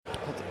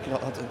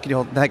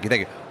Thank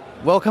you.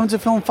 Welcome to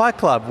Film Fight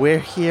Club. We're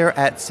here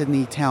at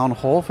Sydney Town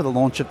Hall for the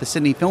launch of the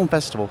Sydney Film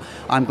Festival.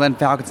 I'm Glenn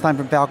Falkenstein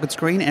from Falcon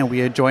Screen, and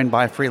we are joined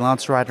by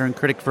freelance writer and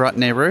critic Virat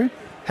Nehru.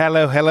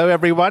 Hello,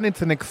 everyone.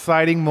 It's an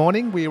exciting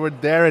morning. We were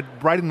there at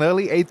bright and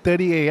early,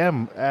 8:30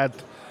 a.m.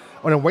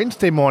 on a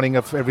Wednesday morning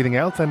of everything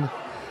else, and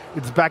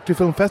it's back to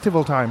film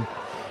festival time.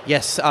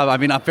 Yes,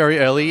 I've been up very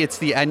early. It's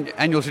the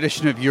annual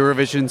tradition of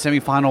Eurovision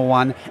Semi-Final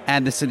 1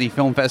 and the Sydney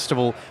Film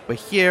Festival. We're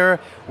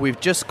here. We've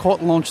just caught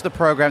the launch of the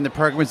program. The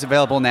program is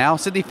available now.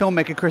 Sydney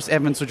filmmaker Chris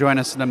Evans will join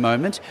us in a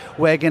moment.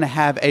 We're going to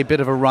have a bit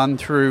of a run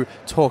through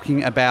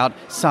talking about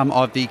some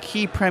of the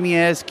key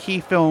premieres, key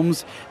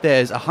films.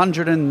 There's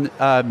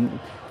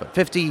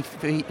 150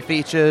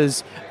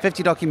 features,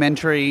 50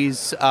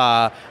 documentaries,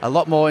 a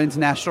lot more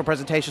international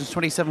presentations,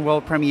 27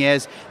 world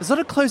premieres. There's not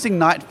a closing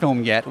night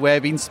film yet.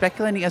 We've been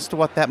speculating as to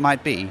what that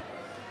might be.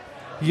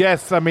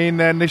 Yes, I mean,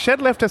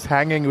 Nished left us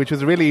hanging, which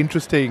is really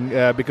interesting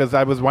because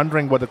I was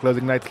wondering what the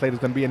closing night slate is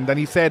going to be. And then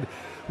he said,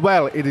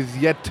 well, it is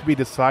yet to be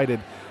decided.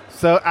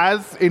 So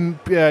as in,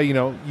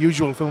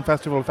 usual film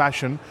festival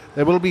fashion,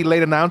 there will be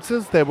late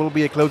announcers. There will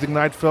be a closing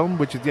night film,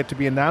 which is yet to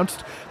be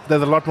announced.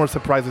 There's a lot more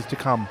surprises to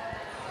come.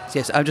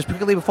 Yes, just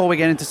quickly before we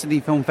get into Sydney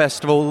Film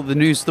Festival, the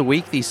news of the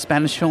week, the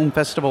Spanish Film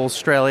Festival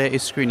Australia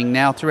is screening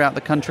now throughout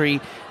the country.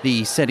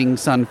 The Setting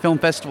Sun Film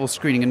Festival is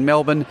screening in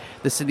Melbourne.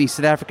 The Sydney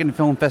South African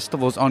Film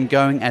Festival is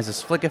ongoing, as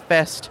is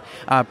Flickerfest.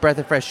 Breath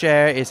of Fresh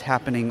Air is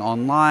happening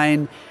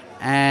online.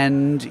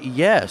 And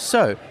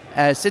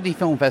Sydney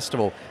Film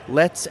Festival.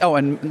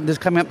 And this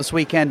coming up this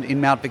weekend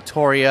in Mount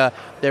Victoria,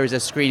 there is a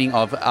screening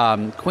of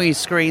Queen's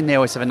Screen. They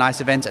always have a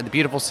nice event at the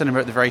beautiful cinema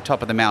at the very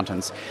top of the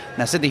mountains.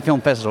 Now, Sydney Film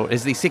Festival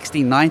is the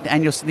 69th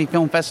annual Sydney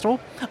Film Festival.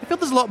 I feel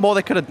there's a lot more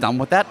they could have done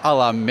with that, a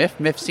la MIF.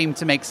 MIF seemed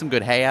to make some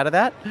good hay out of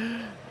that.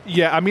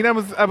 Yeah, I mean, it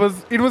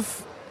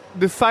was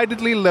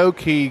decidedly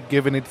low-key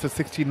given it's the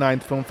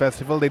 69th film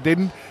festival. They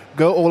didn't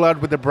go all out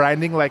with the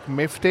branding like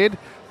MIF did,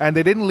 and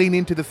they didn't lean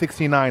into the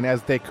 69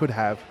 as they could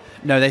have.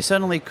 No, they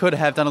certainly could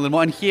have done a little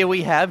more. And here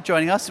we have,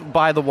 joining us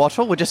by the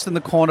wattle, we're just in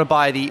the corner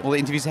by all the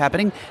interviews are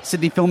happening,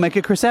 Sydney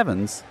filmmaker Chris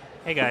Evans.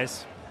 Hey,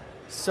 guys.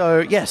 So,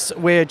 yes,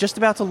 we're just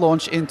about to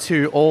launch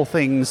into all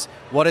things.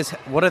 What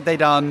have they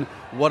done?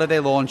 What have they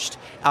launched?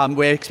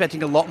 We're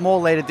expecting a lot more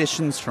late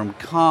editions from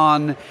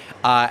Cannes.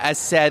 As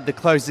said, the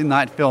closing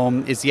night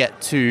film is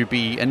yet to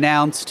be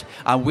announced.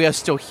 We Are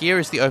Still Here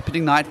is the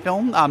opening night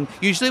film.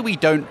 Usually we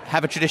don't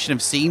have a tradition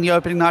of seeing the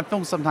opening night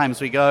film. Sometimes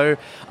we go.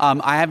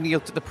 I haven't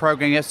looked at the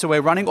program yet, so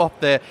we're running off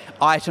the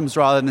items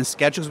rather than the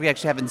schedules. We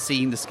actually haven't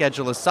seen the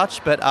schedule as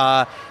such. But,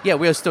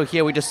 We Are Still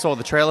Here. We just saw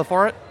the trailer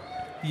for it.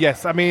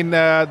 Yes, I mean,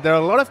 there are a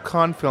lot of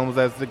Cannes films,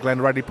 as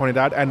Glenn rightly pointed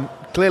out, and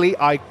clearly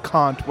I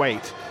can't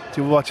wait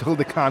to watch all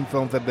the Cannes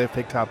films that they've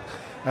picked up.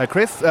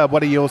 Chris,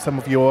 what are some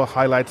of your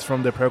highlights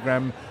from the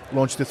program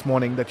launched this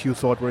morning that you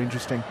thought were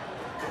interesting?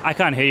 I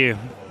can't hear you.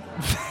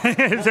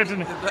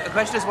 The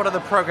question is, what are the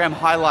program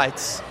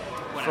highlights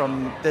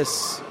from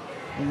this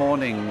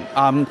morning?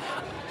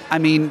 I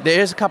mean,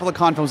 there's a couple of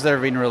Cannes films that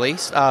have been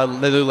released. The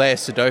Lulea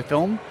Sado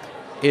film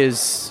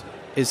is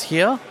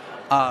here.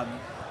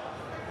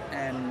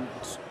 And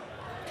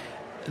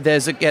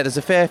there's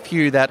a fair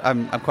few that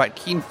I'm quite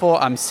keen for.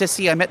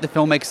 Sissy, I met the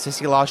filmmaker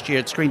Sissy last year.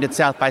 It screened at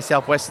South by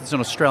Southwest. It's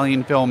an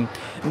Australian film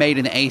made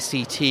in the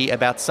ACT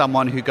about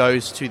someone who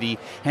goes to the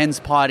Hens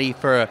Party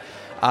for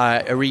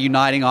a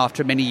reuniting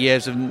after many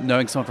years of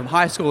knowing someone from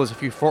high school. There's a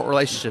few fraught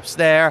relationships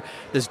there.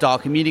 There's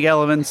dark comedic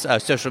elements.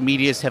 Social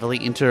media is heavily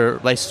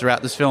interlaced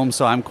throughout this film,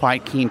 so I'm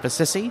quite keen for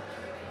Sissy.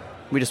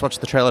 We just watched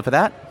the trailer for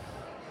that.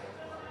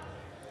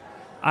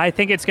 I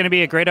think it's going to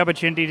be a great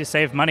opportunity to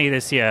save money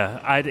this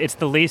year. It's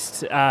the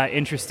least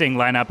interesting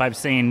lineup I've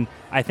seen.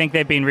 I think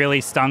they've been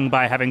really stung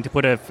by having to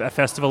put a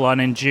festival on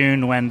in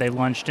June when they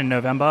launched in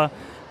November.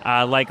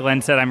 Like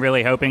Glenn said, I'm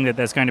really hoping that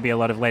there's going to be a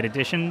lot of late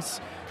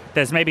editions.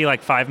 There's maybe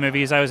like 5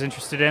 movies I was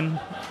interested in.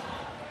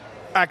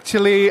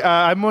 Actually,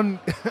 I'm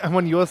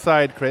on your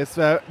side, Chris.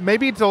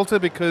 Maybe it's also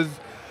because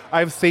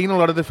I've seen a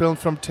lot of the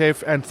films from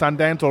TIFF and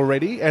Sundance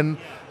already, and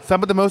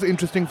some of the most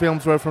interesting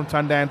films were from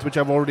Sundance, which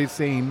I've already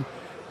seen.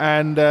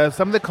 And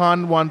some of the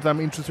Cannes ones I'm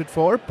interested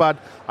for, but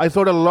I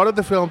thought a lot of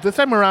the films, this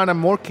time around I'm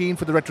more keen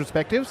for the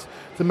retrospectives,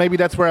 so maybe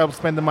that's where I'll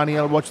spend the money.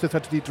 I'll watch the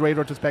Satyajit Ray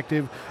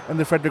retrospective and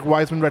the Frederick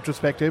Wiseman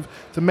retrospective,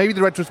 so maybe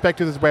the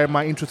retrospective is where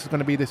my interest is going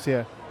to be this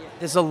year.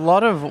 There's a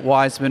lot of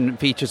Wiseman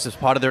features as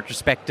part of the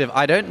retrospective.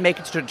 I don't make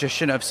it a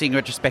tradition of seeing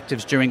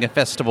retrospectives during a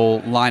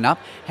festival lineup.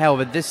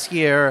 However, this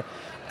year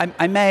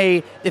I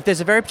may, if there's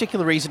a very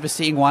particular reason for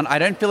seeing one, I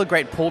don't feel a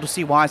great pull to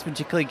see Wiseman,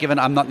 particularly given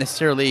I'm not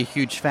necessarily a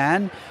huge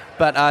fan.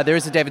 But there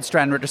is a David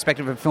Stratton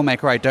retrospective of a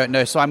filmmaker I don't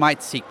know, so I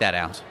might seek that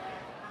out.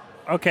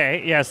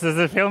 Okay, yes, there's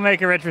a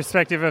filmmaker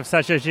retrospective of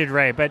Satyajit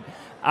Ray, but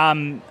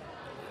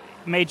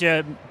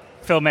major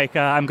filmmaker,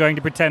 I'm going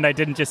to pretend I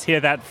didn't just hear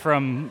that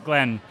from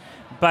Glenn.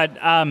 But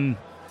no,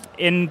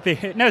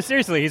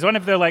 seriously, he's one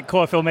of the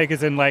core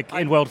filmmakers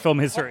in world film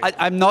history.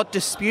 I'm not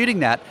disputing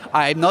that.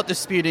 I'm not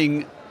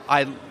disputing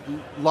I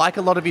like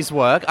a lot of his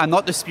work. I'm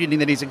not disputing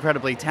that he's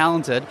incredibly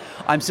talented.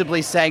 I'm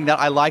simply saying that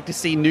I like to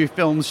see new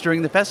films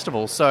during the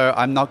festival, so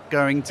I'm not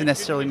going to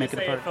necessarily make it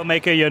a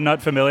filmmaker you're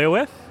not familiar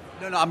with?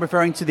 No, I'm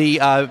referring to the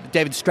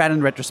David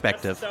Stratton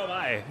retrospective.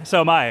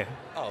 So am I.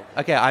 Oh,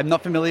 okay. I'm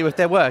not familiar with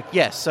their work.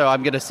 Yes, so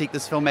I'm going to seek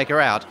this filmmaker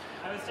out.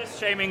 I was just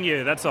shaming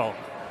you, that's all.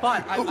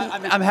 Fine.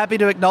 I'm happy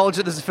to acknowledge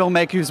that there's a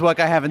filmmaker whose work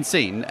I haven't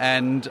seen,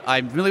 and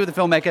I'm familiar with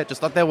the filmmaker,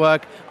 just not their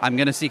work. I'm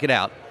going to seek it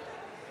out.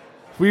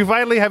 We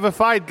finally have a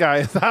fight,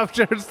 guys.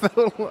 After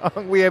so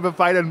long, we have a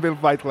fight on Film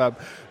Fight Club,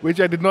 which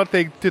I did not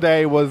think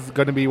today was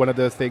going to be one of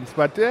those things.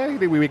 But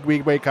we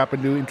wake up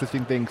and do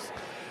interesting things.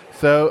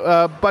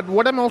 So, but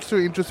what I'm also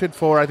interested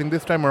for, I think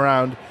this time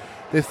around,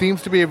 there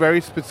seems to be a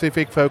very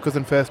specific focus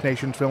on First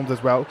Nations films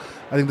as well.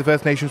 I think the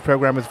First Nations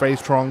program is very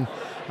strong.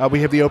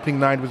 We have the opening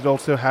night, which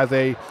also has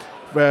a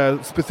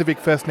specific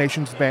First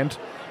Nations bent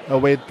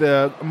with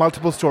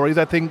multiple stories.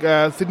 I think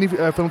Sydney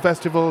Film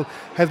Festival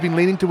has been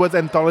leaning towards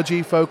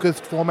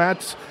anthology-focused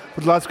formats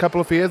for the last couple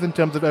of years in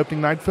terms of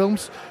opening night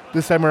films.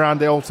 This time around,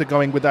 they're also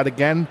going with that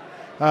again.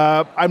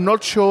 I'm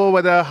not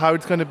sure how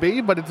it's going to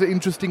be, but it's an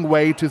interesting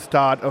way to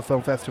start a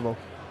film festival.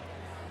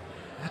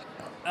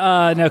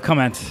 No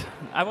comment.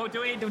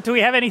 Do we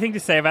have anything to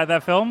say about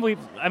that film?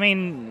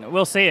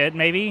 We'll see it,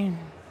 maybe.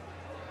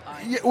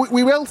 Yeah,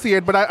 we will see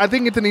it, but I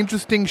think it's an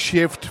interesting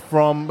shift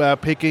from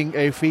picking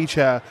a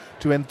feature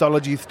to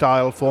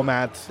anthology-style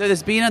formats.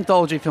 There's been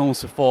anthology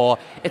films before.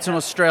 It's an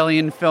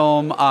Australian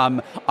film.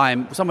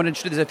 I'm somewhat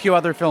interested. There's a few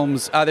other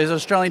films. There's an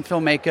Australian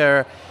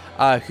filmmaker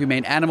who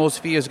made Animals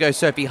a few years ago.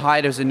 Sophie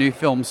Hyde. There's a new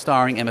film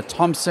starring Emma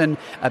Thompson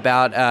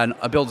about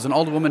a builder, an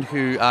older woman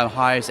who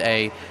hires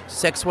a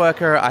sex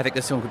worker. I think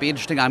this film could be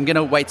interesting. I'm going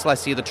to wait till I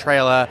see the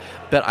trailer,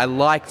 but I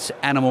liked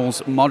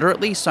Animals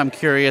moderately, so I'm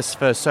curious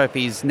for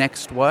Sophie's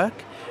next work.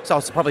 So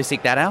I'll probably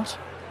seek that out.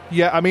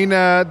 Yeah, I mean,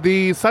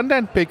 the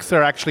Sundance picks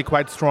are actually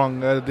quite strong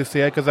this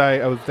year, because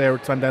I was there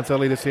at Sundance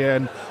early this year,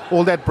 and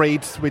All That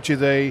Breeds, which is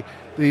the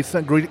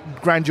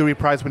Grand Jury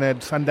Prize winner at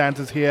Sundance,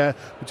 is here,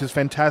 which is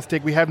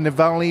fantastic. We have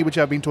Navalny, which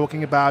I've been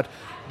talking about,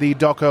 the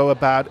doco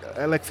about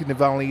Alexei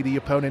Navalny, the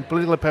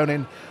political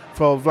opponent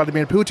for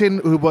Vladimir Putin,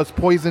 who was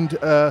poisoned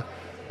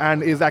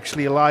and is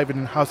actually alive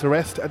in house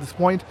arrest at this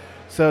point.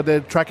 So they're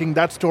tracking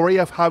that story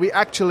of how he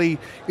actually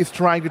is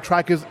trying to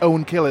track his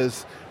own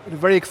killers. It's a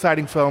very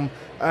exciting film.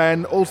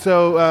 And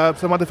also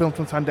some other films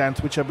from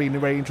Sundance, which have been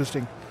very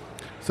interesting.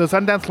 So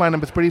Sundance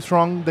lineup is pretty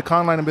strong. The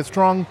Cannes lineup is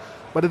strong.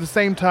 But at the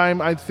same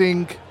time, I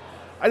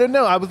don't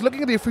know, I was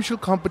looking at the official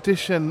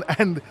competition,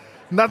 and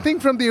nothing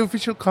from the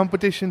official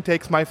competition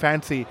takes my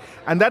fancy.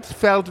 And that's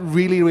felt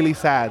really, really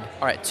sad.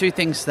 All right, two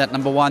things to that.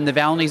 Number one,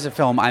 Navalny is a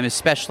film I'm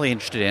especially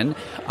interested in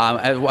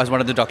as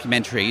one of the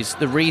documentaries.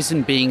 The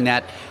reason being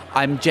that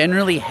I'm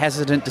generally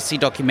hesitant to see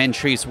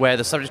documentaries where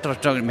the subject of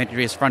the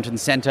documentary is front and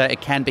center. It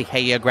can be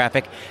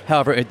hagiographic.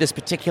 However, in this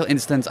particular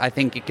instance, I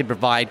think it could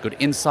provide good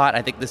insight.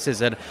 I think this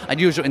is an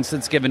unusual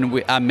instance,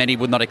 given many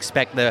would not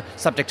expect the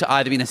subject to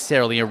either be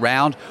necessarily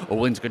around or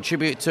willing to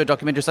contribute to a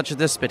documentary such as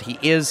this, but he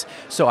is.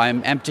 So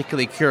I'm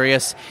particularly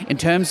curious. In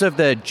terms of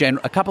a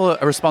couple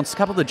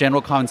of the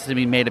general comments that have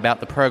been made about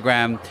the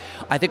program,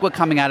 I think we're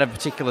coming out of a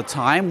particular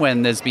time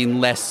when there's been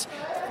less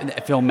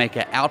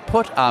filmmaker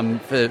output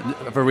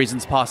for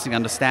reasons passing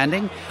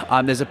understanding.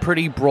 There's a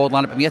pretty broad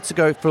lineup. I'm yet to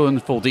go through in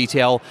full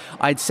detail.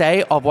 I'd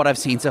say of what I've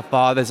seen so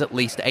far, there's at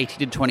least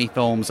 80 to 20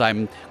 films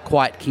I'm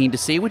quite keen to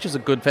see, which is a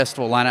good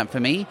festival lineup for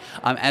me.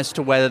 As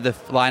to whether the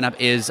lineup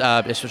is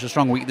such a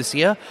strong week this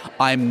year,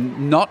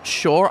 I'm not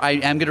sure. I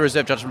am going to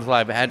reserve judgment until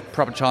I've had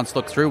proper chance to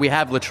look through. We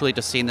have literally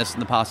just seen this in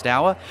the past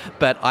hour,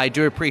 but I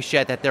do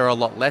appreciate that there are a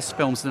lot less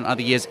films than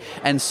other years,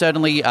 and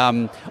certainly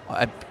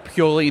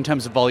purely in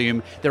terms of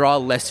volume, there are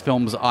less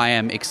films I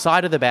am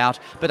excited about,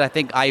 but I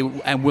think I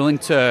am willing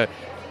to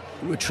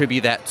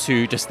attribute that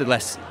to just the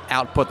less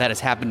output that has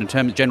happened in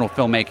terms of general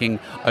filmmaking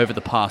over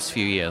the past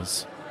few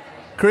years.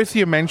 Chris,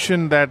 you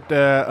mentioned that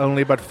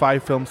only about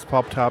 5 films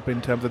popped up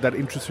in terms of that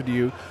interested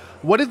you.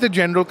 What is the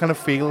general kind of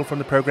feel from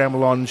the program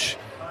launch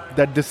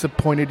that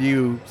disappointed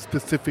you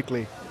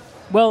specifically?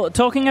 Well,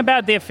 talking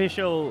about the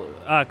official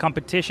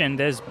competition,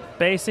 there's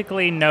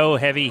basically no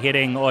heavy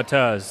hitting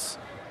auteurs.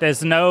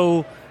 There's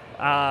no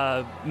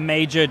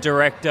major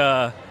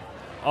director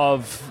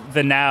of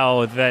the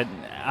now that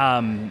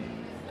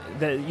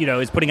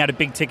is putting out a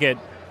big ticket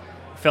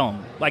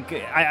film. Like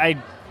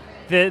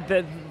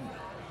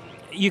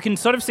you can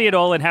sort of see it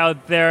all in how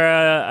there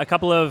are a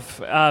couple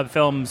of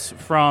films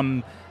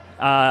from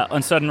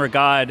Uncertain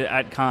Regard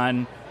at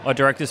Cannes or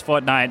Directors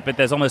Fortnight, but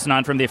there's almost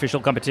none from the official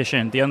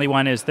competition. The only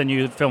one is the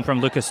new film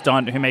from Lucas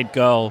Dont, who made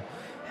Girl.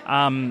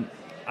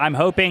 I'm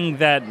hoping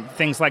that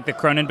things like the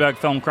Cronenberg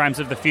film Crimes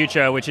of the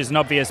Future, which is an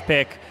obvious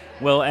pick,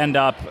 will end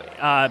up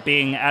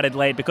being added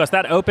late, because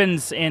that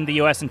opens in the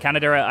US and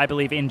Canada, I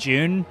believe, in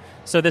June.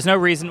 So there's no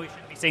reason we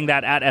shouldn't be seeing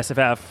that at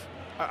SFF.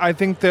 I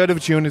think 3rd of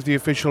June is the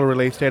official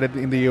release date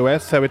in the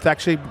US, so it's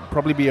actually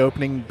probably be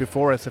opening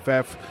before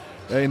SFF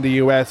in the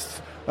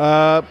US.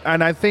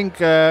 And I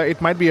think it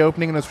might be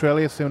opening in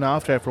Australia soon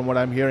after, from what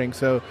I'm hearing.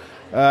 So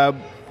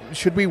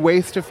should we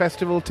waste a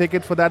festival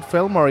ticket for that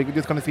film, or are you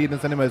just going to see it in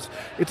cinemas?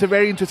 It's a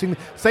very interesting...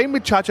 Same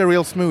with Cha Cha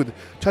Real Smooth.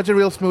 Cha Cha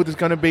Real Smooth is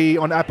going to be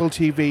on Apple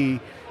TV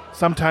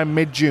sometime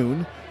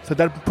mid-June, so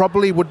that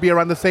probably would be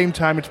around the same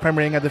time it's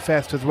premiering at the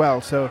Fest as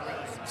well. So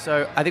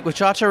I think with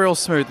Cha Cha Real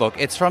Smooth, look,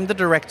 it's from the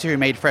director who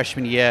made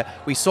Freshman Year.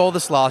 We saw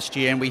this last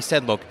year and we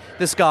said, look,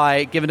 this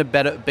guy, given a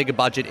bigger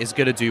budget, is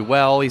going to do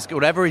well.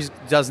 Whatever he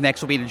does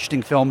next will be an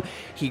interesting film.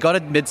 He got a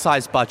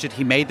mid-sized budget.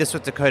 He made this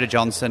with Dakota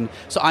Johnson.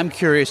 So I'm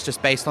curious,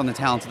 just based on the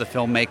talent of the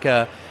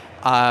filmmaker,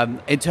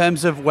 in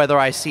terms of whether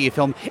I see a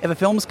film. If a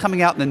film's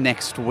coming out in the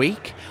next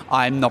week,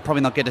 I'm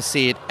probably not going to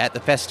see it at the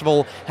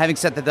festival. Having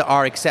said that, there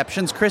are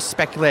exceptions. Chris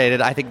speculated,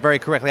 I think very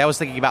correctly, I was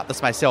thinking about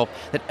this myself,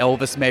 that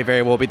Elvis may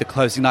very well be the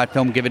closing night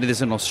film, given it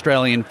is an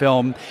Australian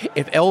film.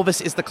 If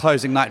Elvis is the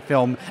closing night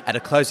film at a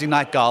closing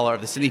night gala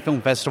of the Sydney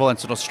Film Festival and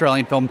it's an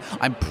Australian film,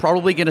 I'm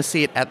probably going to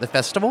see it at the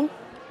festival.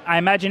 I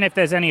imagine if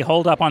there's any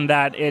hold up on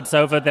that, it's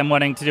over them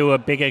wanting to do a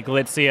bigger,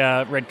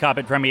 glitzier red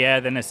carpet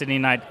premiere than a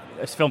Sydney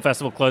Film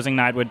Festival closing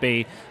night would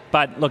be.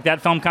 But look,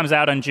 that film comes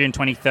out on June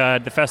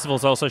 23rd. The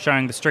festival's also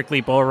showing the Strictly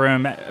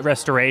Ballroom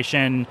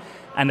restoration,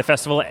 and the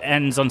festival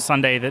ends on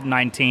Sunday the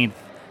 19th,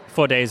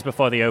 4 days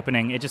before the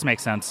opening. It just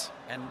makes sense.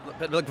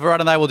 But look, Varad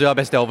and I will do our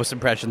best Elvis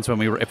impressions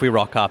if we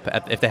rock up,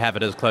 if they have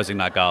it as closing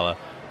night gala.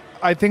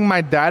 I think my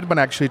dad might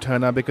actually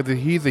turn up because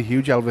he's a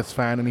huge Elvis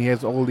fan and he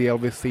has all the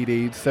Elvis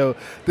CDs. So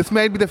this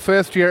may be the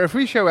first year, if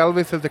we show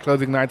Elvis as the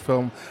closing night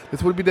film,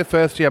 this would be the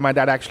first year my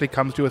dad actually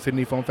comes to a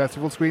Sydney Film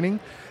Festival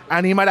screening,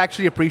 and he might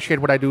actually appreciate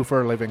what I do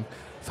for a living.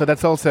 So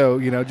that's also,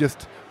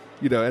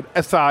 an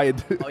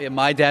aside. Oh yeah,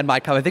 my dad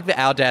might come. I think that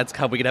our dads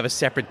come. We could have a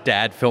separate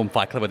dad film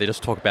fight club where they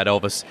just talk about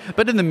Elvis.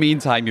 But in the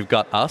meantime, you've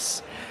got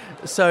us.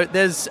 So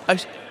there's...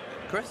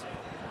 Chris?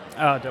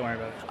 Oh, don't worry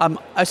about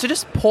it. So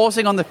just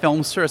pausing on the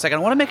films for a second,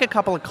 I want to make a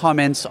couple of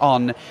comments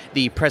on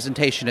the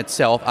presentation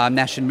itself.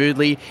 Nashin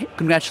Moodley,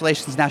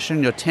 congratulations,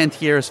 Nashin, your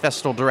 10th year as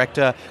festival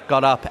director,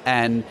 got up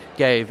and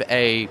gave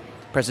a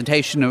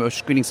presentation of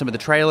screening some of the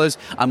trailers.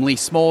 Lee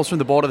Smalls from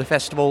the board of the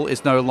festival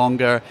is no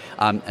longer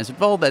as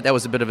involved. That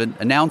was a bit of an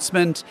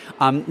announcement.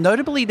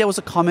 Notably, there was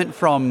a comment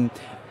from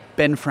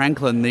Ben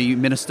Franklin, the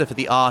Minister for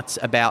the Arts,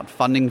 about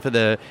funding for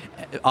the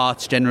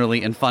arts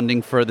generally and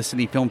funding for the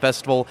Sydney Film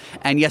Festival.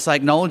 And yes, I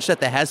acknowledge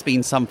that there has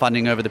been some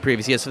funding over the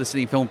previous years for the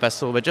Sydney Film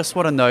Festival, but just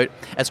want to note,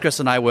 as Chris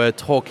and I were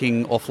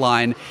talking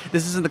offline,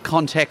 this is in the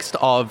context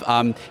of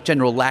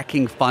general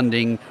lacking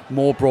funding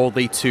more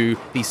broadly to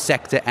the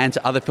sector and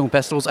to other film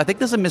festivals. I think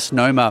there's a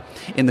misnomer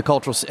in the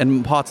cultural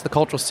and parts of the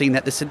cultural scene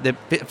that the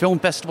film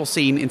festival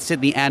scene in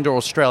Sydney and or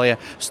Australia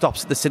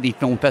stops at the Sydney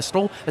Film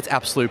Festival. That's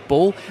absolute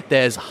bull.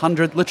 There's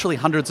literally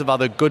hundreds of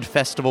other good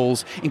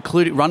festivals,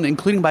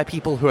 including by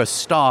people who are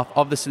staff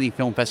of the Sydney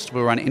Film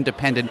Festival, run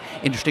independent,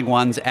 interesting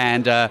ones,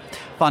 and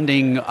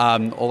funding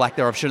or lack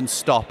thereof shouldn't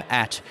stop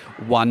at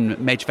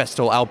one major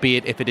festival,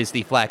 albeit if it is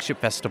the flagship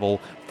festival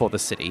for the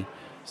city.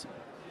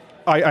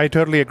 I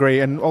totally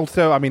agree. And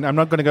also, I'm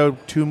not going to go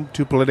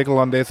too political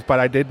on this, but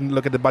I did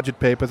look at the budget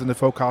papers and the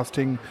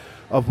forecasting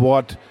of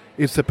what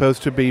is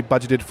supposed to be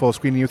budgeted for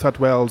Screen New South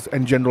Wales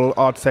and general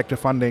arts sector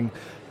funding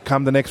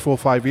come the next 4 or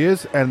 5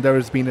 years, and there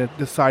has been a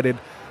decided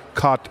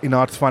cut in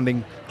arts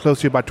funding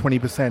close to about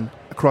 20%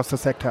 across the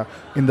sector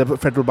in the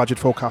federal budget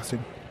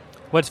forecasting.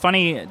 What's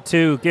funny,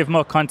 to give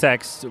more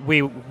context,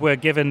 we were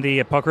given the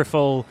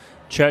apocryphal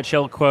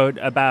Churchill quote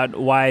about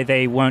why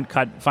they won't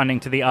cut funding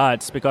to the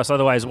arts, because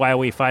otherwise why are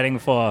we fighting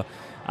for?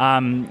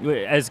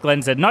 As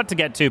Glenn said, not to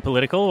get too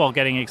political while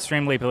getting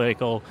extremely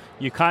political,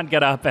 you can't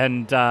get up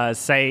and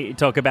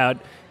talk about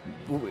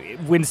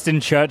Winston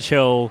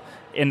Churchill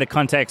in the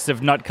context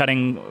of not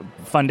cutting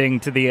funding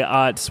to the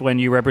arts when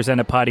you represent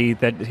a party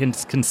that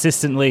has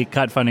consistently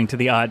cut funding to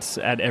the arts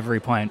at every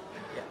point.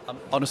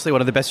 Honestly, one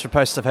of the best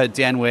posts I've heard,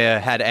 Dan Weir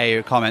had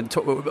a comment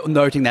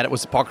noting that it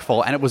was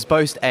apocryphal, and it was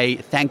both a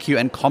thank you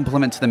and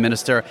compliment to the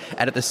minister,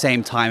 and at the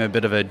same time a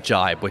bit of a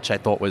jibe, which I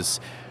thought was,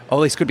 or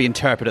at least could be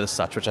interpreted as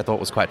such, which I thought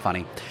was quite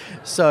funny.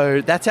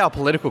 So that's our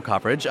political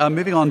coverage.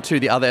 Moving on to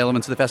the other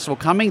elements of the festival.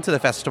 Coming to the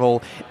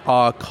festival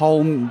are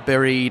Colm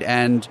Buried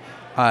and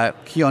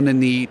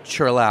Kionini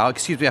Churalau,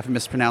 excuse me if I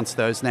mispronounced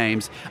those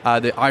names,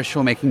 the Irish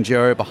filmmaking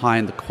duo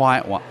behind The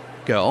Quiet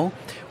Girl,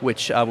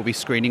 which will be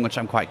screening, which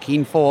I'm quite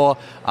keen for.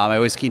 I'm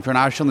always keen for an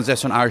Irish film. There's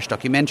also an Irish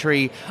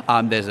documentary.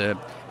 There's a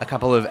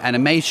couple of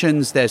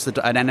animations. There's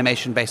an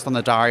animation based on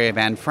the Diary of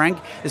Anne Frank.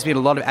 There's been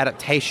a lot of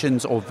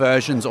adaptations or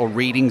versions or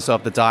readings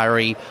of the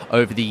diary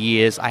over the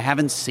years. I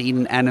haven't seen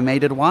an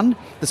animated one.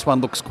 This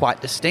one looks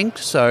quite distinct,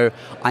 so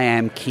I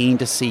am keen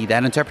to see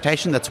that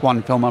interpretation. That's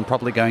one film I'm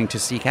probably going to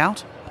seek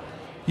out.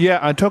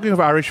 Yeah, talking of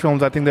Irish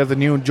films, I think there's a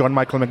new John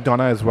Michael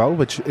McDonagh as well,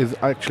 which is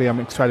actually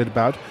I'm excited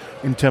about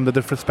in terms of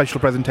the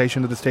special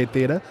presentation at the State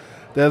Theatre.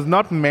 There's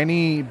not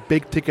many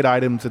big-ticket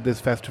items at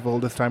this festival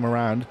this time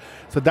around,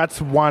 so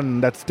that's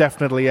one that's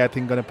definitely, I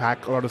think, going to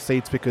pack a lot of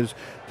seats because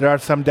there are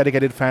some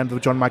dedicated fans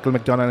of John Michael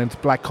McDonagh and its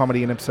black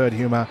comedy and absurd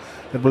humour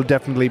that will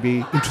definitely be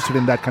interested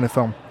in that kind of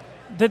film.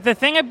 The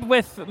thing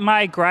with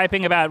my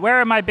griping about, where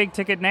are my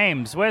big-ticket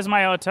names? Where's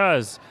my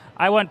auteurs?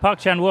 I want Park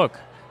Chan-wook.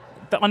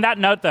 on that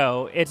note,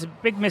 though, it's a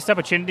big missed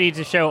opportunity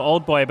to show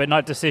Old Boy, but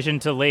not Decision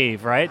to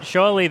Leave, right?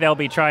 Surely they'll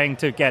be trying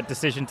to get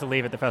Decision to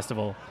Leave at the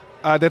festival.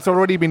 That's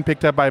already been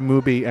picked up by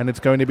Mubi, and it's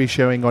going to be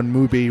showing on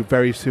Mubi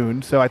very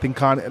soon. So I think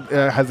Khan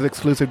has an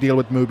exclusive deal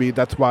with Mubi.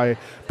 That's why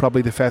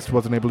probably the fest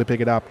wasn't able to pick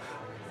it up.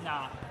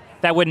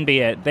 That wouldn't be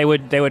it. They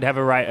would have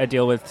a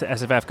deal with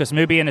SFF because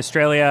Mubi in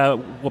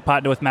Australia will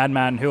partner with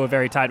Madman, who are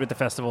very tight with the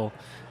festival.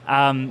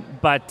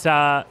 But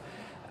I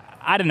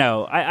don't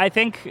know. I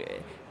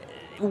think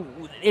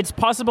it's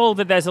possible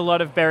that there's a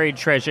lot of buried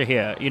treasure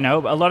here. You know,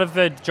 a lot of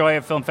the joy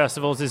of film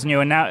festivals is new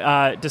and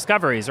now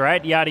discoveries,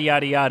 right? Yada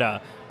yada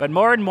yada. But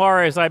more and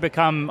more, as I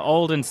become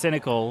old and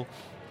cynical,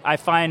 I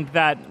find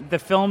that the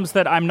films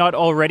that I'm not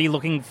already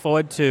looking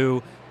forward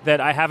to,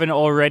 that I haven't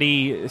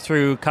already,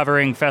 through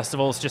covering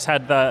festivals, just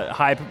had the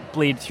hype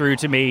bleed through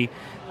to me,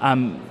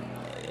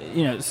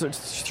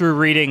 through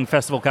reading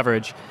festival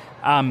coverage,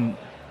 aren't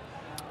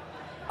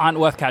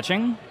worth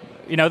catching.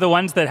 You know, the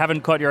ones that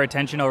haven't caught your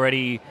attention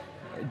already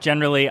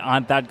generally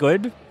aren't that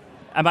good.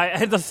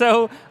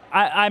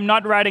 I'm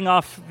not writing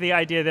off the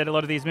idea that a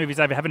lot of these movies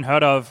I haven't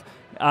heard of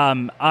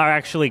are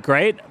actually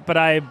great, but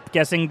I'm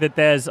guessing that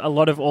there's a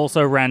lot of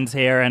also-rans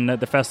here, and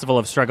the festival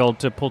have struggled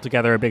to pull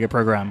together a bigger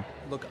program.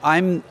 Look,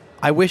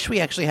 I wish we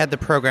actually had the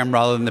program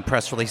rather than the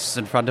press releases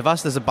in front of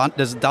us.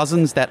 There's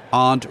dozens that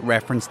aren't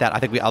referenced that I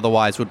think we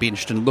otherwise would be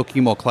interested in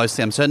looking more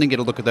closely. I'm certainly going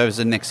to look at those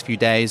in the next few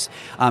days.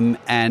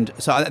 And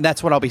so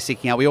that's what I'll be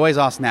seeking out. We always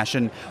ask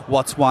Nashin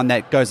what's one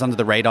that goes under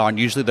the radar, and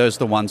usually those are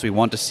the ones we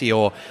want to see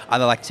or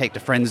either like to take to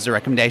friends as a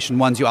recommendation,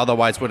 ones you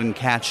otherwise wouldn't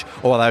catch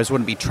or those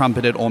wouldn't be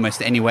trumpeted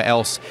almost anywhere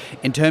else.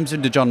 In terms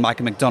of the John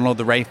Michael McDonald,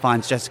 the Ray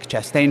Fiennes, Jessica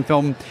Chastain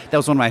film, that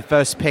was one of my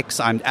first picks.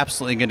 I'm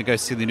absolutely going to go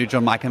see the new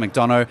John Michael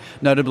McDonald,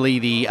 notably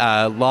the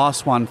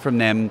last one from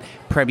them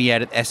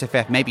premiered at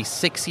SFF maybe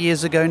 6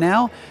 years ago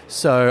now,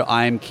 so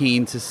I'm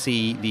keen to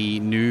see the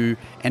new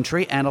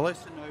entry. And I'll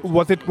also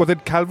note, was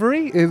it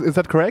Calvary? Is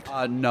that correct?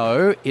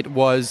 No, it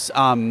was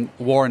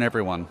War and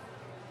Everyone.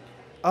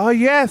 Oh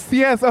yes.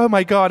 Oh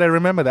my God, I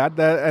remember that.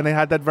 And it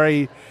had that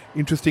very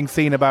interesting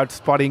scene about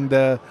spotting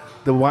the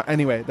one.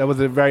 Anyway, that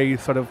was a very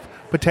sort of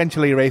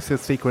potentially racist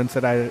sequence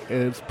that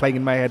is playing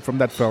in my head from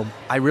that film.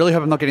 I really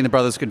hope I'm not getting the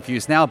brothers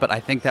confused now, but I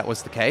think that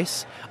was the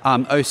case.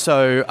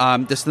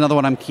 Just another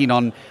one I'm keen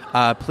on,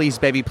 Please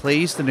Baby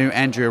Please, the new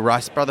Andrea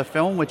Rice brother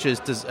film, which is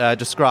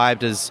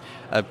described as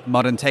a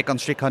modern take on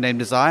Streetcar Named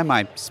Desire,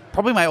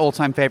 probably my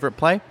all-time favorite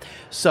play.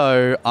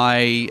 So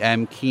I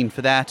am keen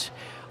for that.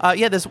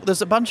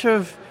 There's a bunch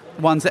of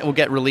ones that will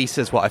get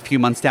releases, a few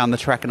months down the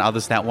track, and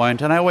others that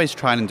won't, and I always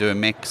try and do a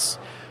mix.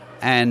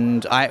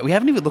 And we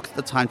haven't even looked at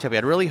the timetable.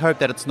 I'd really hope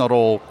that it's not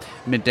all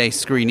midday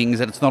screenings,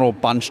 that it's not all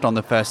bunched on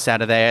the first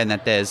Saturday, and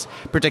that there's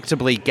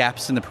predictably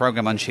gaps in the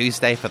program on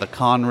Tuesday for the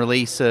Cannes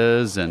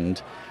releases. And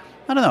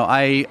I don't know.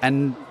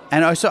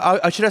 I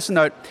should also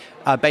note,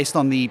 based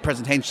on the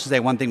presentation today,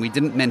 one thing we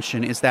didn't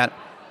mention is that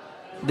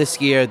this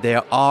year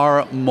there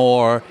are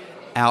more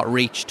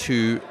outreach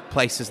to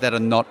places that are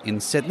not in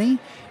Sydney.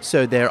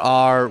 So there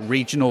are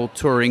regional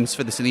tourings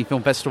for the Sydney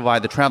Film Festival via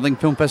the Travelling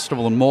Film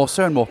Festival and more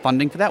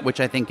funding for that, which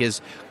I think is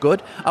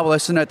good. I will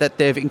also note that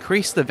they've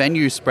increased the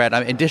venue spread.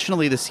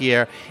 Additionally this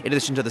year, in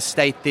addition to the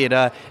State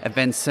Theatre,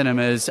 Event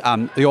Cinemas,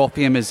 the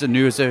Orpheum is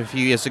new as a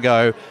few years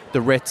ago,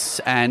 the Ritz,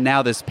 and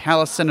now there's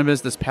Palace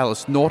Cinemas, there's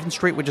Palace Norton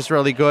Street, which is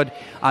really good.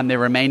 They're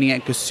remaining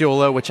at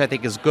Casula, which I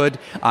think is good.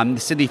 The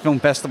Sydney Film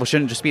Festival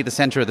shouldn't just be at the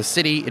centre of the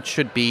city, it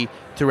should be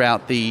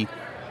throughout the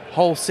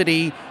whole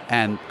city,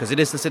 and because it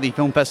is the Sydney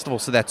Film Festival,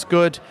 so that's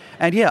good.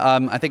 And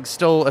I think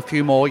still a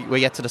few more we're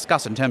yet to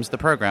discuss in terms of the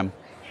program.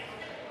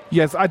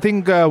 Yes, I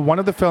think one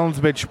of the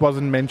films which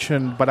wasn't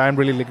mentioned, but I'm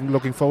really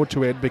looking forward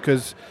to it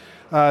because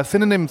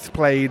Synonyms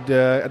played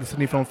at the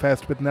Sydney Film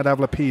Fest with Nadav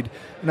Lapid,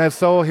 and I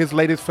saw his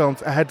latest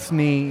films, Ahead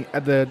Snee,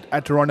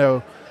 at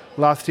Toronto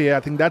last year. I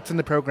think that's in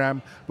the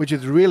program, which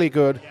is really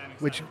good,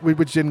 which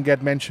didn't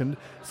get mentioned.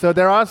 So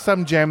there are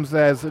some gems,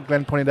 as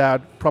Glenn pointed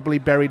out, probably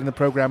buried in the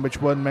program,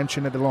 which weren't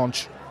mentioned at the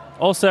launch.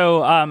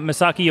 Also,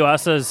 Masaki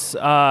Yuasa's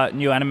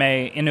new anime,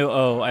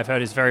 Inu-Oh, I've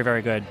heard is very,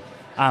 very good.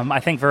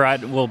 I think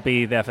Virat will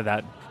be there for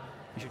that.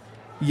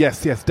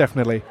 Yes,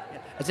 definitely.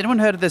 Has anyone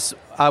heard of this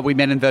We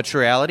Met in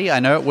Virtual Reality? I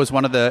know it was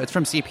it's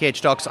from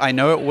CPH Docs. I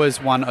know it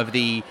was one of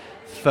the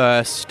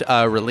first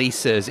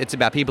releases. It's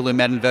about people who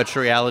met in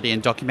virtual reality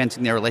and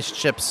documenting their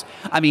relationships.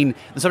 I mean,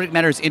 the subject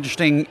matter is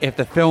interesting. If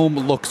the film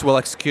looks well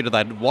executed,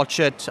 I'd watch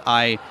it.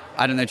 I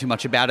don't know too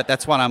much about it.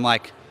 That's one I'm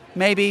like,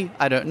 maybe,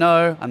 I don't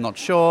know, I'm not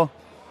sure.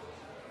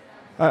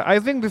 I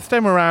think this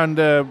time around,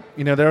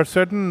 there are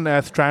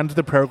certain strands of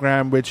the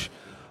program which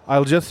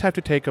I'll just have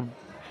to take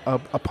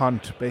a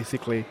punt,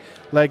 basically.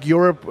 Like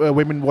Europe,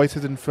 Women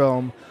Voices in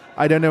Film.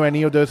 I don't know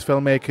any of those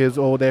filmmakers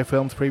or their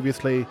films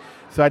previously,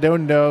 so I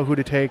don't know who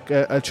to take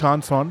a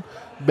chance on.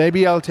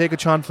 Maybe I'll take a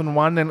chance on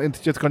one, and it's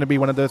just going to be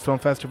one of those film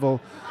festival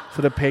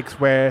sort of picks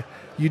where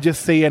you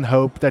just see and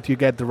hope that you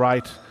get the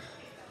right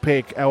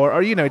pick,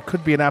 or it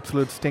could be an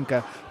absolute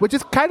stinker, which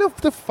is kind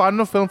of the fun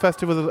of film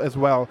festivals as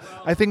well.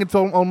 I think it's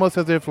almost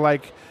as if,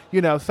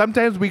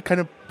 sometimes we kind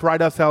of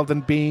pride ourselves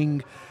in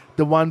being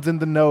the ones in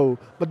the know.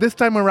 But this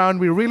time around,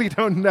 we really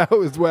don't know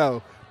as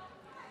well.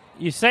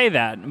 You say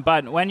that,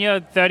 but when you're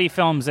 30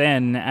 films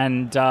in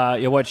and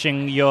you're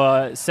watching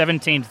your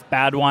 17th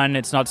bad one,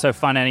 it's not so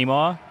fun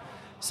anymore.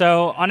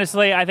 So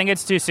honestly, I think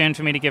it's too soon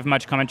for me to give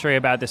much commentary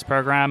about this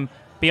program.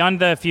 Beyond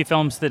the few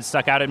films that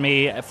stuck out at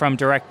me from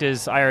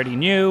directors I already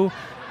knew,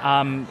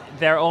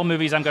 they're all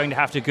movies I'm going to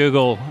have to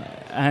Google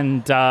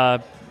and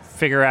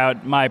figure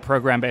out my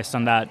program based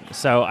on that.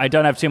 So I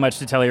don't have too much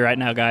to tell you right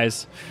now,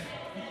 guys.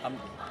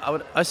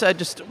 I said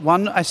just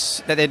one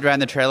that they ran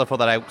the trailer for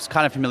that I was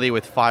kind of familiar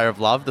with, Fire of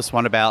Love, this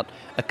one about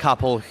a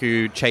couple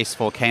who chase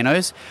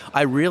volcanoes.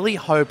 I really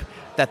hope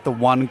that the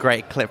one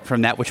great clip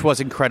from that, which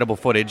was incredible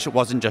footage,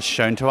 wasn't just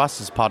shown to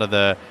us as part of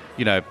the,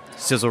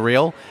 sizzle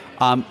reel.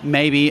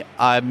 Maybe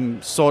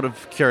I'm sort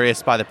of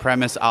curious by the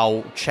premise.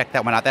 I'll check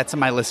that one out. That's on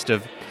my list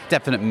of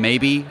definite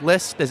maybe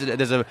list.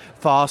 There's a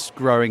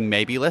fast-growing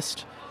maybe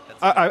list.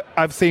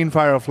 I've seen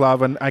Fire of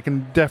Love, and I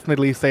can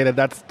definitely say that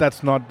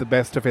that's not the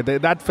best of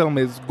it. That film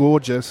is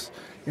gorgeous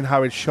in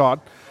how it's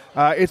shot.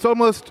 It's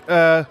almost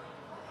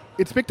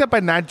it's picked up by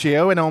Nat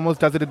Geo and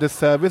almost does it a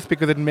disservice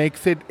because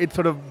it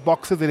sort of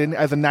boxes it in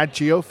as a Nat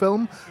Geo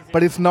film,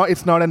 but it's not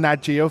a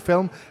Nat Geo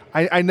film.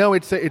 I know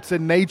it's a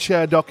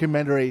nature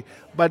documentary,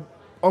 but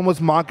almost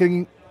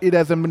marketing it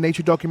as a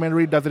nature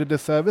documentary does it a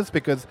disservice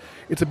because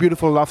it's a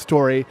beautiful love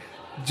story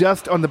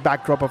just on the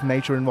backdrop of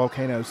nature and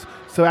volcanoes.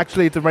 So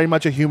actually, it's very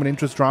much a human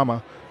interest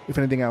drama, if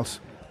anything else.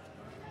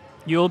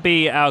 You'll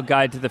be our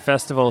guide to the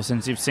festival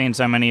since you've seen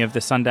so many of the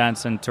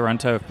Sundance and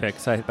Toronto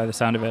picks, by the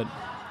sound of it.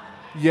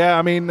 Yeah,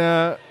 I mean,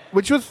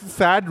 which was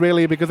sad,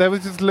 really, because I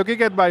was just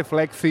looking at my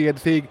Flexi and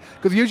seeing...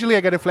 Because usually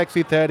I get a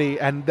Flexi 30,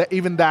 and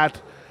even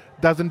that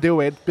doesn't do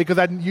it, because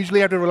I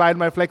usually have to rely on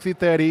my Flexi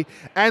 30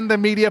 and the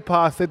media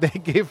pass that they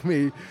give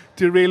me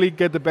to really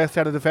get the best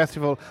out of the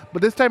festival.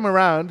 But this time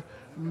around...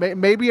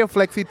 Maybe a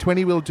Flexi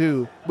 20 will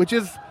do, which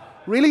is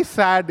really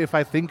sad if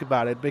I think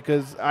about it,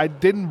 because I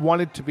didn't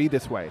want it to be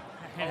this way.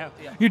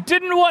 You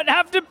didn't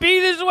have to be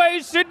this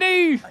way,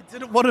 Sydney! I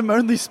didn't want to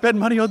only spend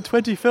money on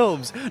 20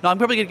 films. No, I'm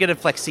probably going to get a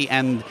Flexi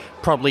and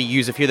probably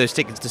use a few of those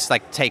tickets to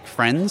take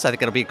friends. I think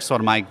that'll be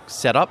sort of my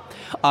setup.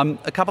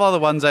 A couple other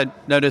ones I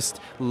noticed.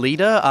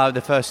 Leader,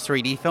 the first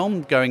 3D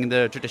film, going in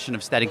the tradition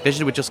of static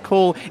vision, which is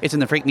cool. It's in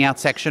the Freak Me Out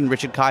section.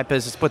 Richard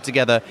Kuipers has put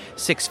together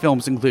 6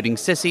 films, including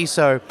Sissy,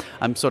 so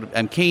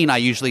I'm keen. I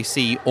usually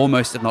see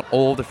almost, if not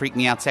all, the Freak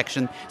Me Out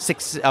section.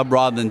 6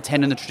 rather than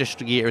 10 in the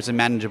traditional year is a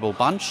manageable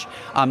bunch.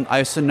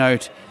 I also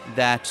note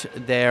that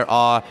there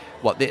are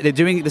they're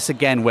doing this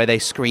again where they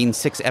screen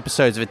 6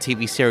 episodes of a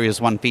TV series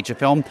as one feature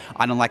film.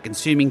 I don't like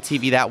consuming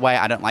TV that way.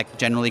 I don't like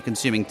generally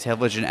consuming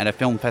television at a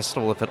film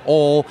festival, if at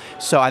all.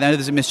 So I know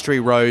there's a Mystery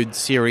Road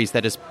series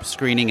that is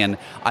screening, and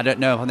I don't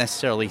know if I'll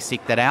necessarily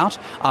seek that out.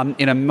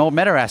 In a more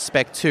meta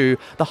aspect too,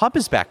 the Hub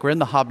is back. We're in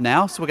the Hub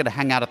now, so we're going to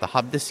hang out at the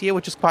Hub this year,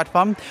 which is quite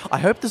fun. I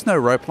hope there's no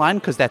rope line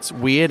because that's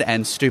weird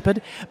and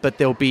stupid, but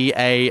there'll be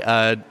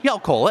I'll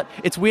call it.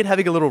 It's weird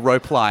having a little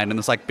rope line in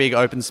this big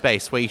open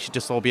space where you should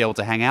just all be able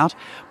to hang out,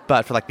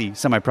 but for the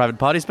semi-private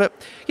parties. But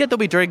yeah, there'll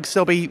be drinks,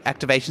 there'll be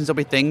activations, there'll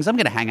be things. I'm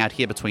going to hang out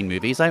here between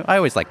movies. I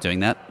always like doing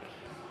that.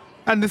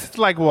 And this is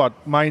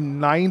my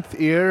 9th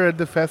year at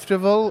the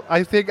festival.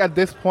 I think at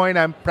this point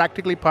I'm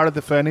practically part of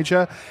the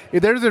furniture.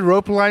 If there's a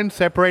rope line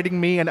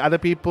separating me and other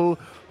people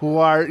who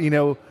are,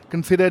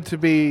 considered to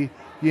be,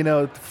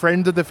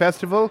 friends of the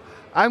festival,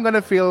 I'm going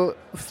to feel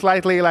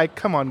slightly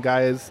come on,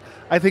 guys.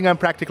 I think I'm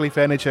practically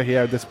furniture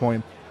here at this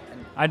point.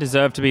 I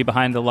deserve to be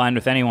behind the line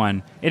with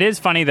anyone. It is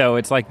funny, though.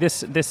 It's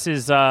this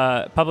is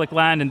public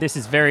land, and this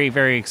is very,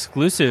 very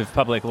exclusive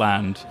public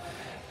land.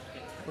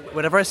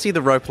 Whenever I see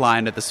the rope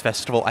line at this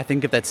festival, I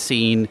think of that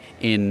scene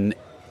in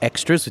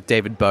Extras with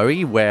David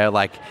Bowie, where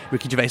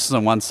Ricky Gervais is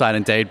on one side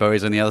and David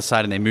Bowie's on the other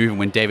side, and they move, and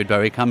when David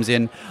Bowie comes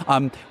in.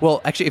 Well,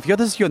 actually, if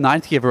this is your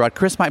 9th year, Virat,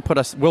 Chris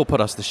will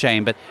put us to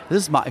shame, but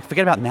this is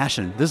forget about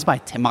Nashin. This is my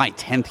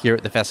 10th year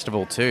at the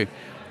festival, too.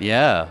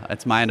 Yeah,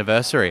 it's my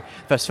anniversary.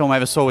 First film I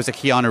ever saw was a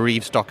Keanu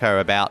Reeves doco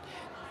about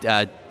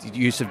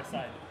use of...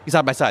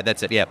 Side by Side,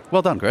 that's it, yeah.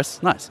 Well done,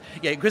 Chris. Nice.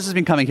 Yeah, Chris has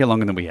been coming here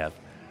longer than we have.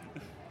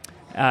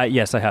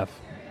 Yes, I have.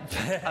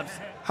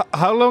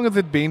 How long has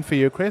it been for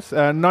you, Chris?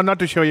 Not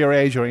to show your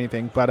age or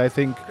anything, but I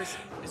think...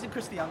 Isn't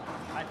Chris the youngest?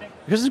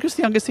 Isn't Chris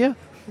the youngest here?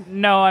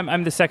 No,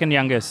 I'm the second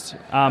youngest.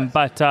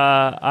 But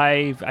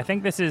I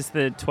think this is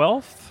the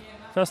 12th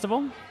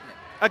festival.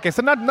 Okay,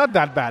 so not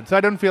that bad. So I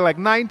don't feel 9,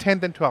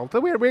 10th, and 12th. So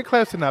we're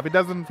close enough. It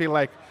doesn't feel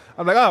like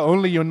I'm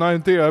only your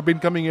 9th year. I've been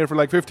coming here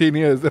for 15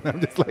 years, and I'm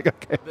just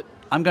okay. But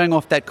I'm going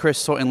off that Chris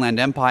saw Inland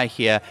Empire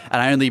here,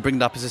 and I only bring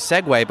it up as a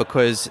segue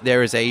because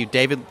there is a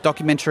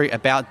documentary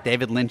about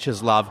David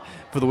Lynch's love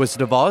for The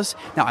Wizard of Oz.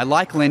 Now, I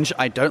like Lynch.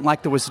 I don't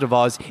like The Wizard of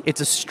Oz.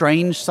 It's a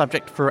strange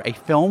subject for a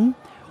film,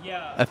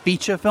 a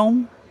feature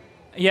film.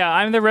 Yeah,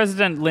 I'm the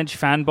resident Lynch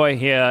fanboy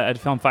here at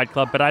Film Fight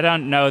Club, but I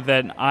don't know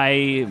that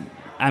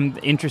I'm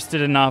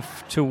interested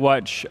enough to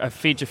watch a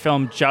feature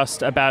film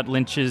just about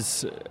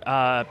Lynch's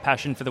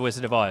passion for The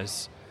Wizard of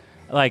Oz.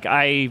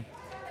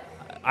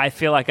 I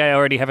feel like I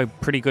already have a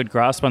pretty good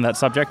grasp on that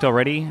subject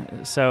already,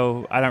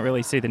 so I don't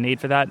really see the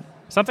need for that.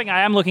 Something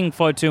I am looking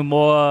forward to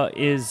more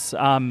is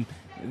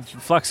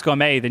Flux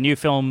Gourmet, the new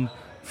film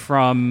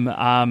from...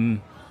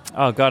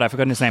 oh, God, I've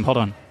forgotten his name. Hold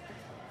on.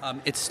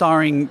 It's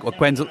starring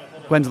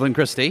Gwendolyn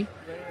Christie,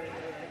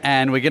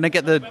 and we're going to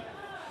get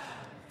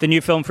the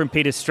new film from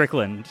Peter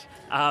Strickland,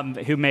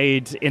 who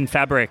made In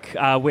Fabric,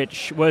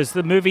 which was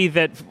the movie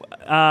that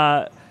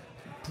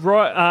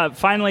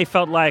finally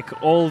felt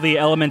like all the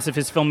elements of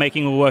his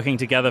filmmaking were working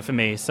together for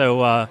me.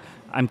 So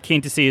I'm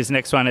keen to see his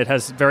next one. It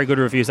has very good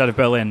reviews out of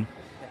Berlin.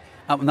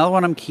 Another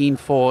one I'm keen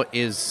for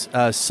is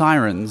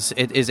Sirens.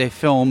 It is a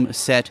film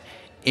set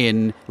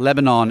in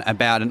Lebanon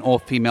about an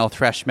all-female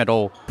thrash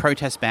metal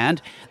protest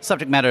band. The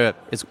subject matter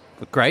is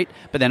great,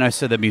 but then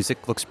also the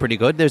music looks pretty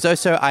good. There's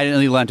also, I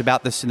only learned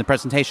about this in the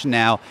presentation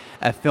now,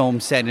 a film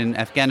set in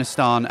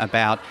Afghanistan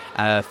about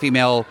a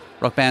female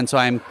rock band, so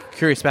I'm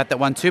curious about that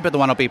one too, but the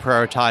one I'll be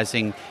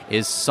prioritizing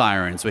is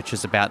Sirens, which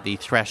is about the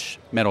thrash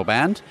metal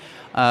band.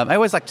 I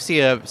always like to see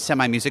a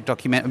music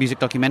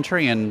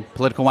documentary and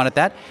political one at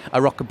that.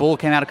 Rock a Bull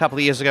came out a couple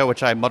of years ago,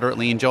 which I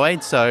moderately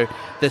enjoyed, so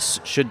this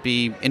should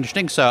be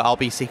interesting, so I'll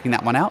be seeking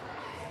that one out.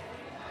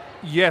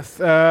 Yes,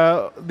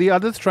 the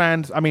other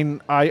strands, I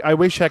mean, I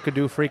wish I could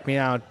do Freak Me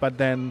Out, but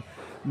then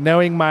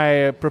knowing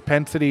my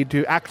propensity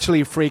to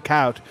actually freak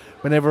out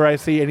whenever I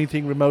see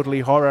anything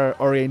remotely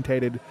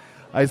horror-orientated,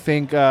 I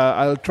think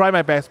I'll try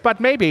my best, but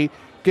maybe...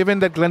 Given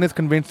that Glenn has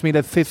convinced me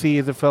that Sissy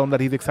is a film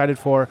that he's excited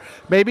for,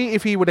 maybe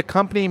if he would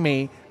accompany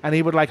me and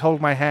he would hold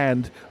my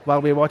hand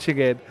while we're watching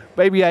it,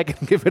 maybe I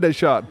can give it a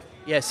shot.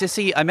 Yeah,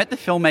 Sissy, I met the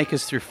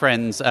filmmakers through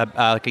friends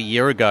like a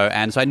year ago,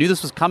 and so I knew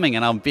this was coming,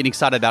 and I've been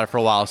excited about it for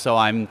a while, so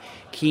I'm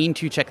keen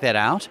to check that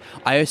out.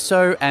 I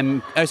also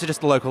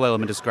just the local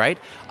element is great.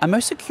 I'm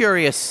also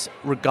curious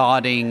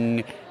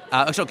regarding...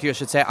 not curious, I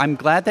should say. I'm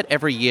glad that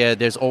every year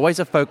there's always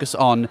a focus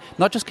on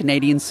not just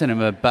Canadian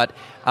cinema, but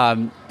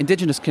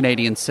Indigenous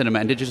Canadian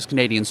cinema, Indigenous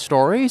Canadian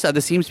stories. There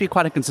seems to be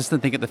quite a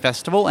consistent thing at the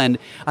festival, and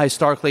I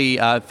historically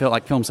feel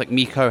like films like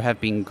Miko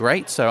have been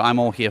great, so I'm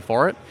all here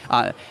for it.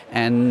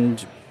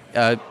 And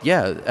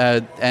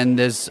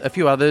there's a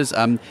few others.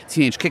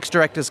 Teenage Kicks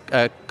directors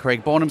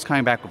Craig Bornham's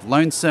coming back with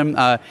Lonesome.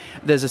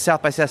 There's a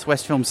South by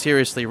Southwest film,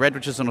 Seriously Red,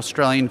 which is an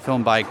Australian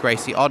film by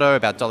Gracie Otto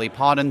about Dolly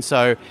Parton.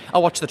 So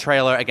I'll watch the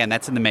trailer. Again,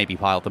 that's in the maybe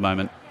pile at the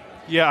moment.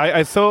 Yeah,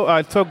 I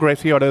saw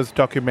Gracie Otto's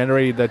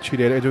documentary that she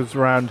did. It was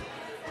around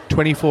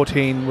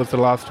 2014 was the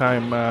last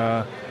time,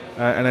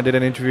 and I did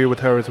an interview with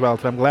her as well.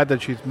 So I'm glad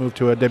that she's moved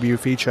to a debut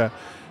feature.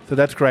 So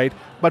that's great.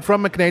 But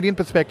from a Canadian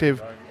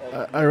perspective,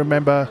 I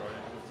remember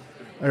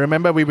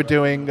we were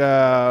doing,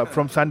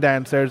 from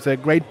Sundance, there's a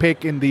great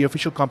pick in the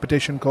official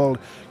competition called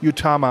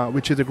Utama,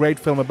 which is a great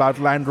film about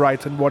land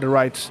rights and water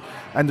rights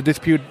and the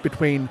dispute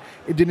between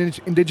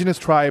indigenous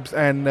tribes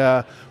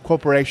and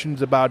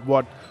corporations about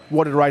what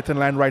water rights and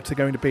land rights are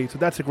going to be. So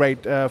that's a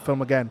great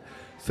film again.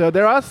 So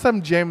there are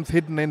some gems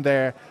hidden in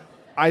there.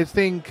 I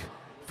think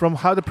from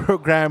how the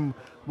program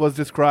was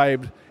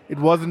described, it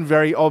wasn't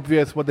very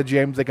obvious what the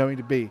gems are going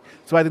to be.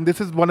 So I think this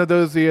is one of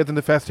those years in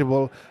the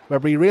festival where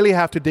we really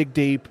have to dig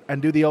deep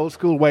and do the old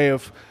school way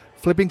of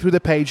flipping through the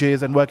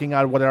pages and working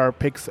out what our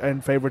picks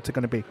and favorites are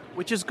going to be.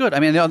 Which is good. I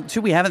mean, the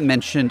two we haven't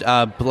mentioned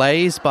are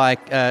Blaze by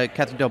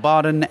Catherine Del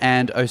Barden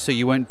and also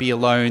You Won't Be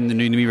Alone, the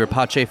new Numi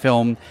Rapace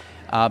film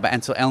by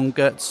Ansel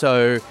Elgort.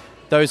 So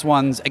those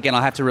ones, again,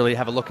 I'll have to really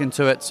have a look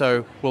into it.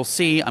 So we'll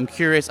see. I'm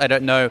curious. I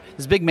don't know.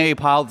 There's a big maybe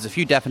pile. There's a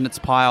few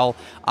definites pile.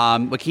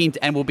 We're keen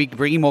to, and we'll be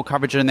bringing more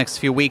coverage in the next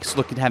few weeks.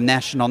 Looking to have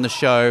Nashin on the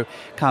show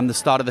come the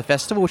start of the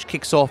festival, which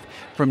kicks off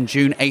from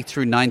June 8th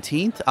through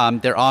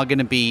 19th. There are going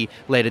to be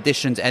late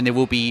editions, and there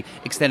will be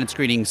extended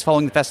screenings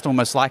following the festival,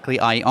 most likely,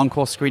 i.e.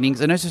 encore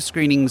screenings, and also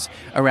screenings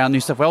around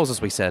New South Wales,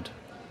 as we said.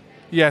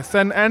 Yes,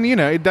 and you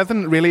know, it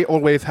doesn't really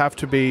always have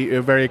to be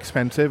very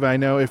expensive. I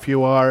know if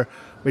you are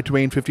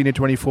between 15 and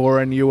 24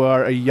 and you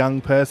are a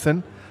young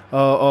person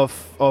of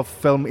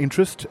film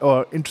interest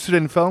or interested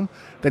in film,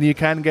 then you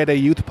can get a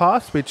youth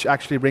pass, which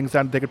actually brings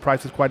down ticket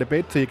prices quite a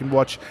bit. So you can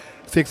watch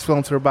 6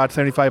 films for about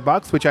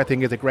 $75, which I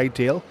think is a great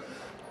deal.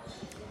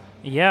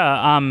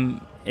 Yeah,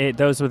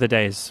 those were the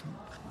days.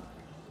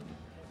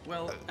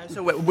 Well,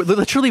 so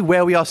literally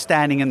where we are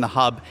standing in the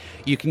hub,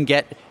 you can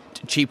get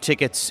cheap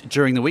tickets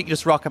during the week. You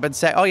just rock up and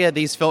say, oh yeah,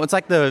 these films. It's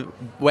like the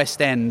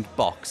West End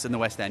box in the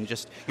West End.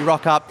 You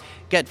rock up,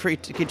 get free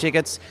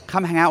tickets,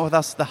 come hang out with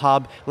us at the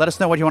hub, let us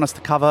know what you want us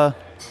to cover.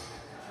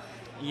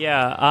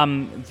 Yeah,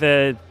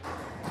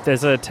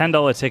 there's a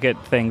 $10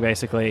 ticket thing,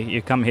 basically.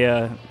 You come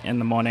here in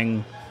the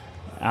morning.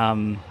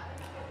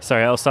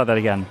 Sorry, I'll start that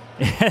again.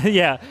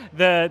 Yeah,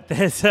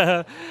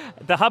 the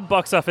hub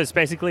box office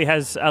basically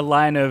has a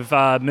line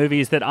of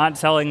movies that aren't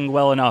selling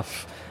well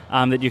enough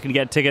that you can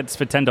get tickets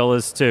for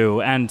 $10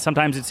 to, and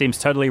sometimes it seems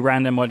totally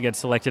random what gets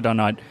selected or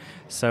not.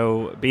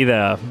 So be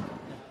there.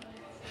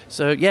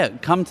 So, yeah,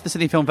 come to the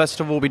Sydney Film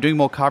Festival. We'll be doing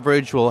more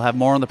coverage. We'll have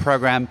more on the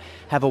program.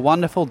 Have a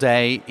wonderful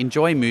day.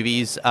 Enjoy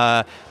movies.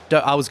 I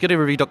was going to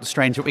review Doctor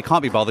Strange, but we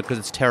can't be bothered because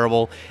it's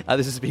terrible.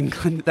 This has been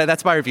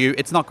that's my review.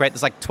 It's not great.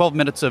 There's like 12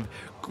 minutes of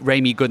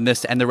Raimi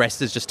goodness, and the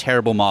rest is just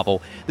terrible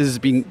Marvel. This has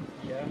been...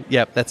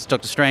 Yep, that's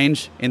Doctor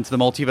Strange, Into the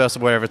Multiverse,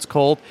 or whatever it's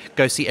called.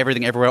 Go see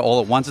Everything Everywhere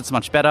All at Once. It's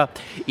much better,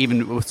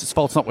 even with its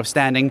faults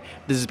notwithstanding.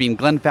 This has been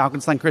Glenn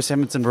Falkenstein, Chris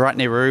Edmondson, Virat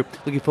Nehru.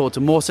 Looking forward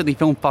to more Sydney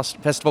Film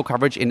Festival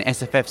coverage in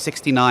SFF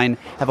 69.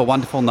 Have a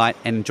wonderful night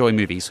and enjoy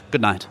movies.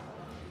 Good night.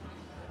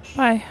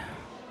 Bye.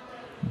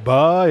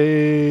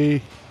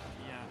 Bye.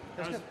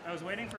 I was waiting for...